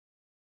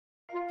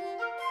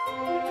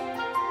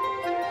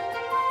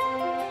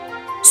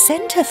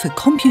Centre for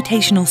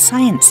Computational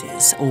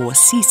Sciences, or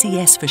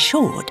CCS for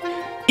short,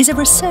 is a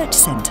research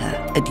centre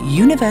at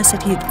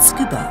University of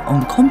Tsukuba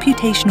on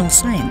computational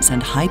science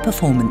and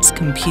high-performance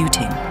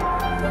computing.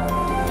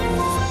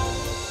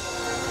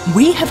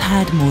 We have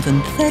had more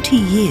than 30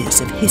 years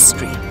of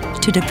history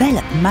to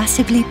develop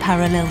massively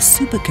parallel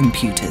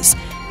supercomputers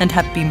and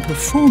have been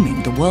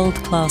performing the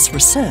world-class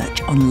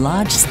research on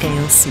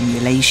large-scale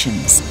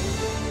simulations.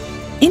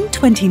 In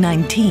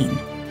 2019,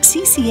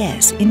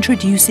 CCS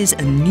introduces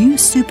a new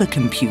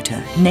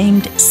supercomputer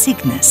named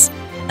Cygnus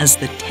as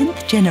the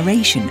 10th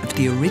generation of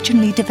the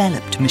originally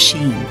developed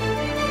machine.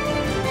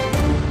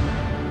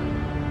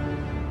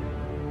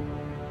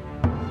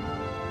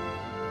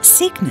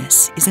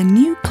 Cygnus is a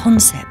new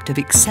concept of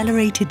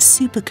accelerated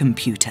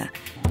supercomputer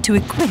to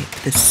equip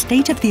the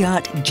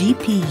state-of-the-art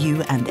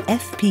GPU and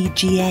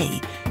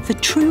FPGA for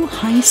true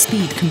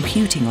high-speed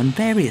computing on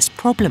various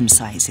problem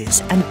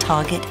sizes and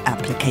target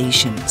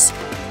applications.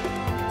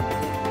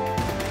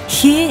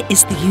 Here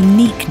is the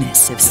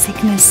uniqueness of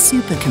Cygnus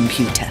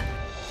supercomputer.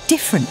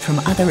 Different from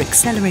other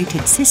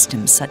accelerated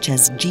systems such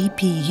as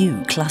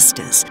GPU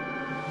clusters,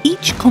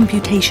 each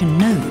computation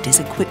node is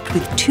equipped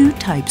with two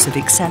types of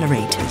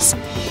accelerators,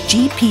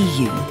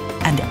 GPU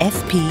and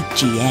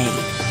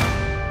FPGA.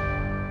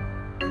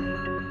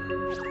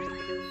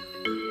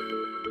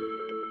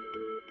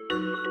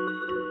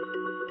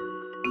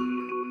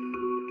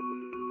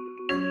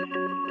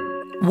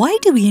 Why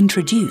do we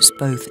introduce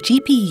both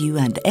GPU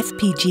and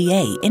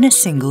FPGA in a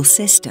single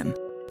system?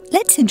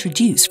 Let's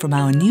introduce from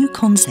our new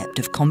concept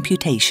of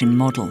computation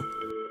model.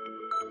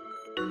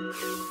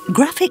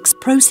 Graphics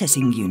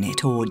Processing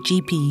Unit, or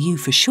GPU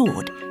for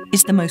short,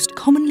 is the most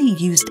commonly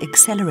used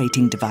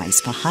accelerating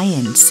device for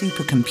high-end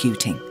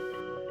supercomputing.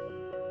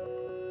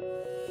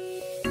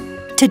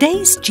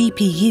 Today's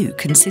GPU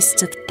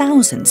consists of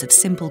thousands of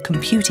simple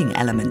computing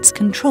elements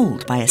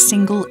controlled by a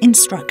single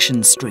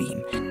instruction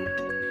stream.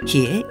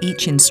 Here,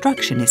 each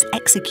instruction is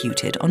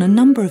executed on a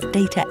number of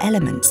data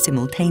elements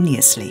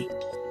simultaneously.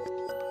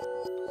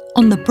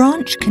 On the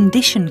branch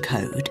condition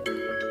code,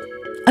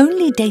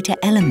 only data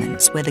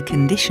elements where the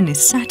condition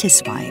is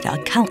satisfied are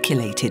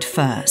calculated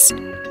first.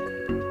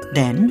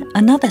 Then,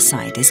 another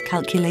side is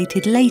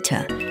calculated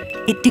later.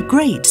 It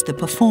degrades the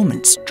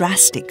performance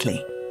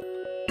drastically.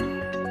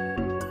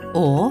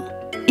 Or,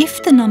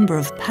 if the number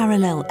of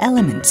parallel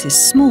elements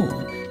is small,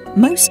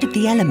 most of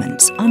the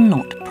elements are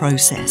not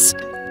processed.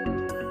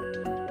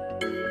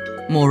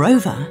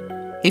 Moreover,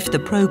 if the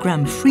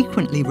program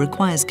frequently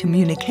requires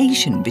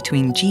communication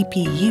between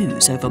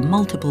GPUs over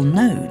multiple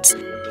nodes,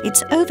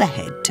 its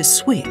overhead to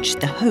switch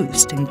the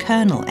host and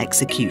kernel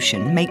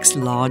execution makes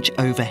large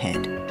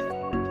overhead.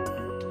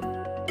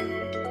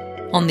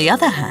 On the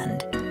other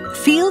hand,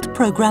 Field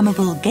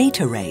Programmable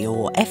Gate Array,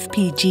 or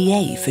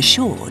FPGA for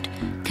short,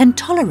 can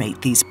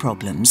tolerate these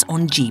problems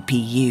on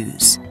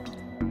GPUs.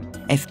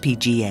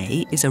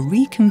 FPGA is a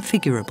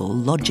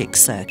reconfigurable logic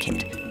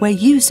circuit where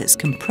users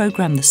can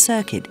program the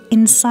circuit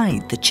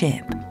inside the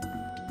chip.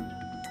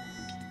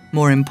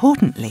 More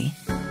importantly,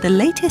 the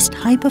latest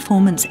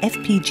high-performance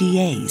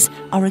FPGAs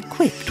are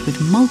equipped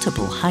with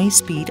multiple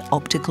high-speed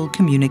optical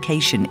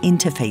communication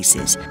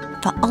interfaces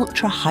for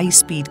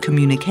ultra-high-speed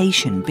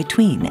communication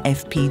between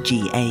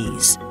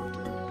FPGAs.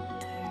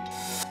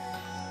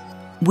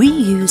 We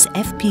use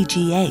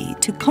FPGA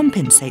to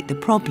compensate the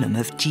problem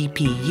of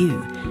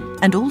GPU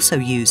and also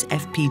use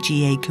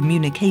FPGA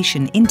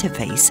communication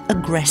interface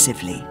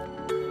aggressively.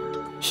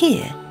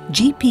 Here,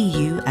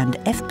 GPU and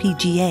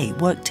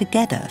FPGA work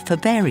together for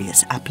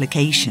various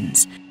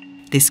applications.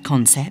 This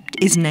concept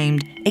is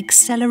named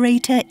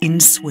Accelerator in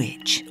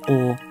Switch,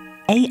 or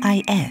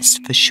AIS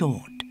for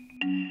short.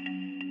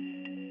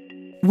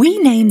 We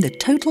name the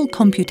total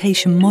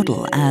computation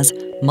model as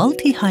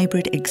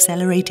Multi-Hybrid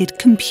Accelerated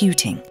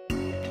Computing.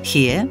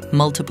 Here,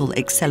 multiple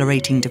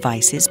accelerating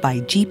devices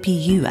by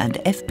GPU and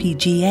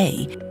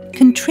FPGA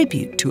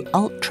contribute to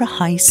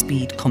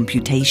ultra-high-speed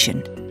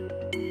computation.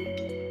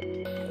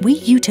 We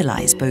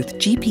utilize both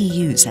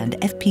GPUs and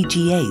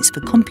FPGAs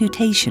for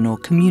computation or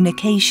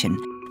communication,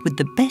 with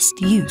the best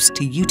use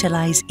to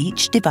utilize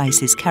each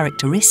device's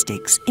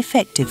characteristics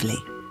effectively.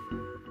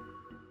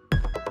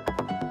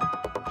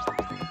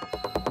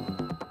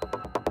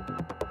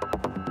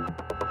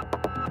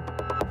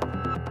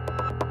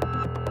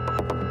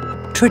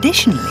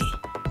 Traditionally,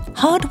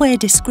 hardware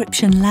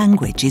description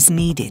language is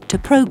needed to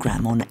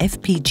program on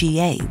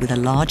FPGA with a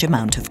large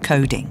amount of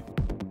coding.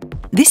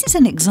 This is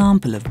an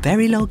example of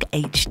Verilog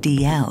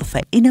HDL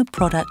for inner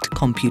product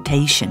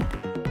computation.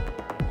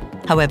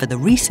 However, the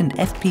recent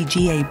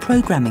FPGA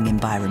programming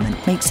environment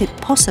makes it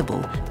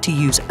possible to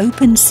use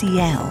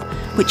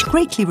OpenCL, which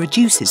greatly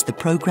reduces the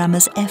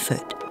programmer's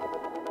effort.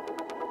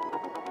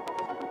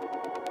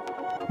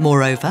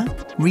 Moreover,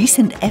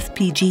 recent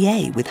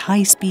FPGA with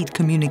high-speed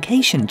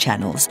communication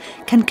channels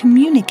can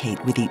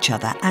communicate with each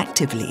other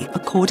actively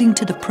according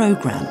to the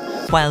program,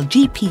 while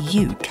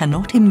GPU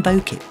cannot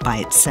invoke it by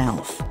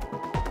itself.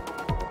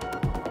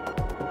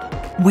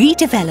 We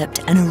developed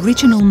an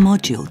original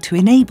module to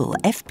enable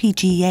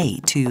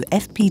FPGA to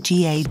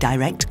FPGA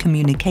direct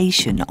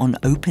communication on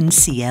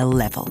OpenCL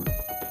level.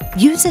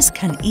 Users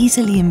can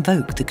easily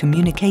invoke the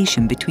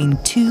communication between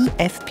two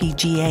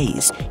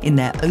FPGAs in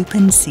their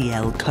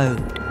OpenCL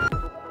code.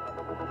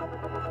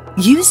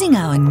 Using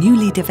our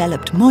newly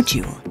developed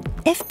module,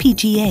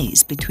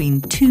 FPGAs between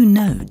two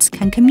nodes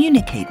can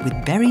communicate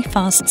with very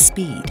fast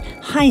speed,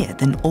 higher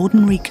than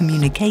ordinary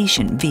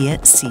communication via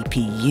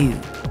CPU.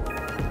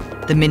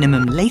 The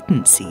minimum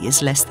latency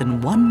is less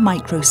than 1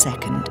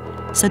 microsecond,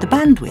 so the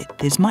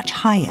bandwidth is much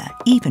higher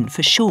even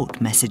for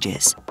short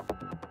messages.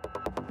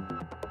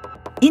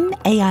 In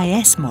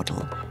AIS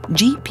model,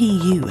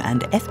 GPU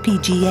and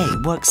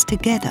FPGA works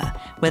together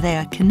where they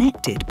are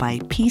connected by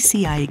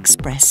PCI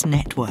Express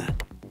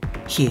network.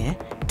 Here,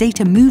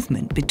 data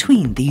movement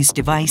between these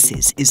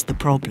devices is the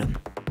problem.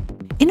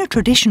 In a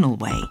traditional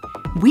way,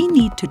 we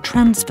need to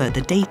transfer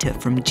the data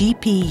from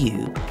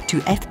GPU to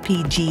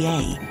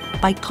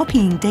FPGA by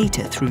copying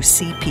data through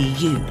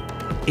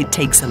CPU. It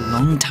takes a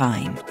long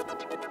time.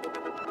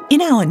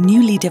 In our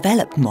newly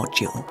developed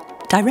module,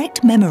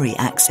 direct memory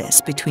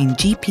access between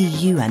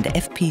GPU and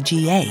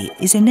FPGA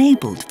is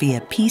enabled via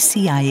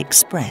PCI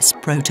Express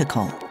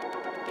protocol.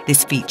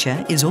 This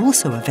feature is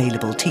also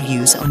available to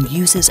use on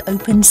users'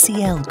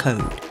 OpenCL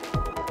code.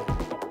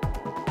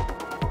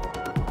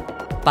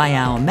 By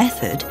our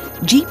method,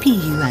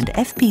 GPU and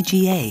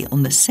FPGA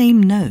on the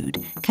same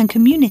node can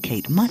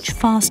communicate much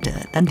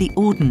faster than the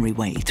ordinary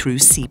way through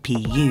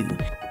CPU.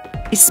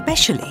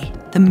 Especially,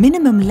 the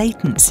minimum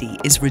latency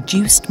is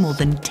reduced more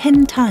than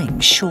 10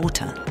 times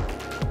shorter.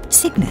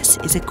 Cygnus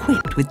is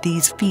equipped with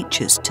these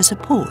features to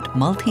support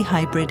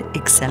multi-hybrid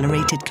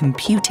accelerated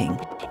computing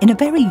in a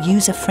very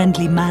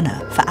user-friendly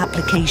manner for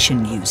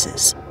application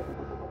users.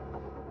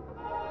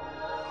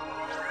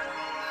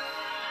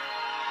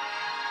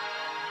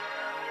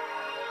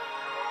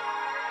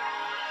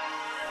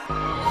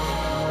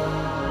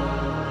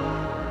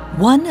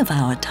 One of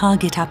our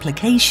target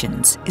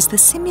applications is the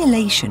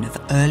simulation of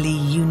early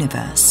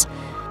universe.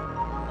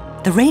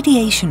 The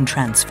radiation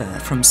transfer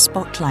from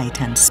spotlight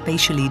and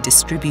spatially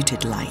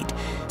distributed light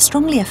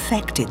strongly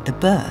affected the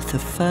birth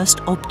of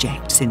first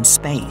objects in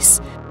space.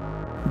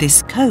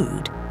 This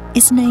code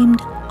is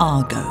named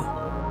Argo.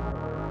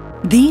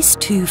 These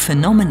two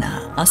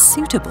phenomena are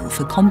suitable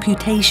for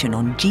computation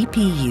on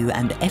GPU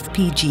and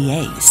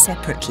FPGA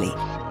separately,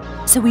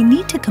 so we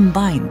need to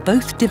combine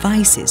both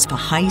devices for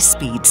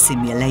high-speed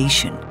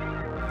simulation.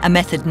 A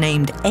method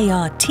named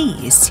ART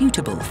is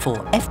suitable for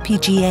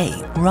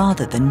FPGA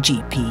rather than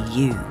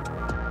GPU.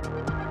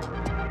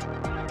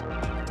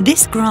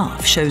 This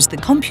graph shows the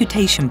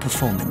computation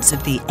performance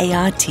of the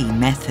ART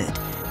method.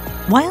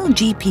 While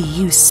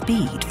GPU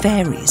speed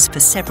varies for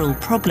several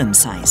problem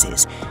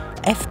sizes,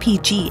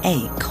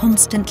 FPGA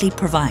constantly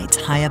provides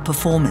higher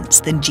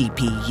performance than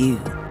GPU.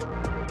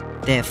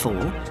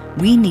 Therefore,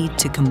 we need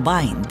to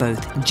combine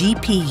both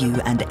GPU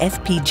and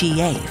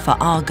FPGA for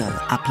Argo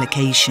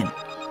application.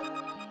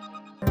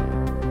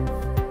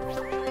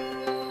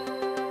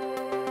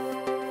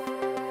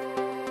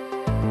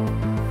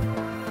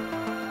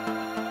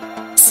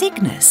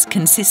 Cygnus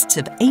consists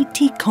of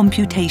 80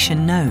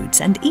 computation nodes,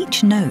 and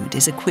each node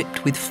is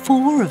equipped with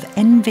 4 of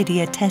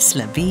NVIDIA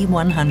Tesla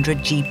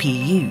V100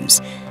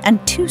 GPUs and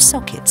 2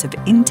 sockets of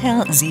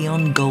Intel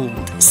Xeon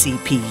Gold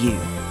CPU.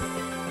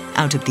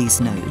 Out of these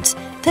nodes,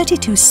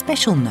 32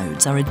 special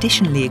nodes are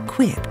additionally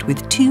equipped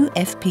with 2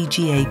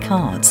 FPGA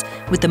cards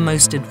with the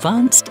most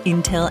advanced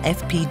Intel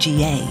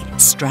FPGA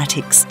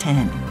Stratix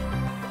 10.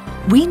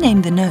 We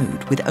name the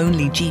node with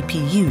only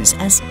GPUs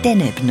as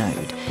Deneb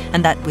node,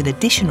 and that with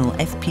additional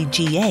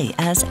FPGA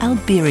as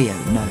Alberio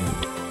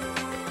node.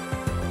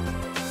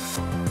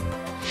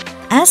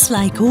 As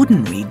like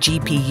ordinary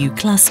GPU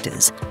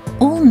clusters,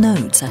 all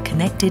nodes are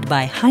connected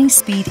by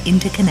high-speed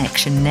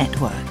interconnection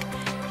network.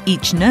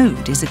 Each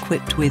node is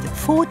equipped with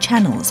 4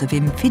 channels of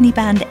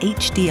InfiniBand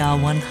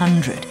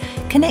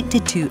HDR100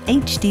 connected to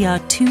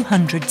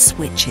HDR200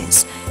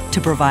 switches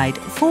to provide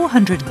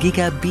 400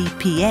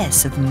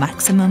 Gbps of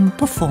maximum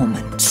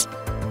performance.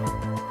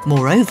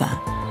 Moreover,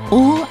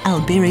 all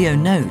Alberio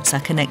nodes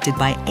are connected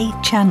by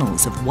 8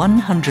 channels of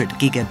 100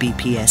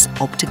 Gbps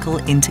optical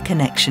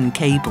interconnection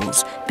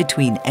cables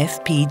between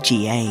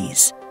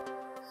FPGAs.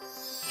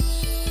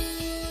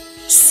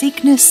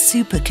 Cygnus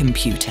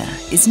supercomputer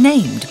is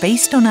named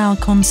based on our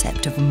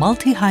concept of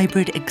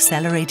multi-hybrid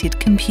accelerated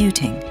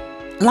computing,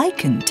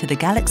 likened to the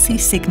galaxy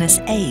Cygnus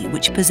A,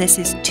 which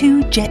possesses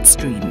 2 jet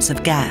streams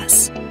of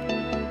gas.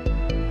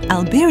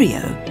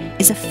 Alberio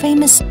is a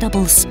famous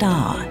double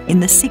star in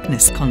the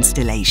Cygnus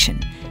constellation,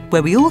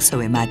 where we also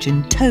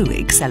imagine TOE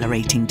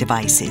accelerating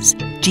devices,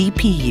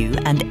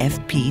 GPU and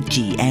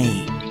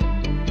FPGA.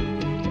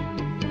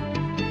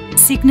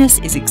 Cygnus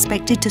is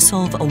expected to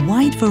solve a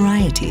wide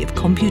variety of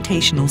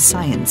computational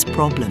science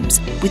problems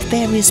with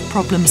various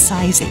problem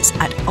sizes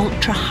at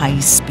ultra-high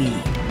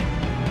speed.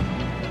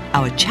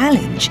 Our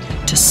challenge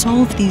to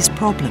solve these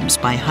problems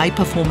by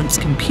high-performance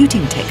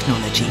computing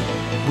technology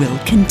will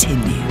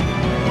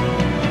continue.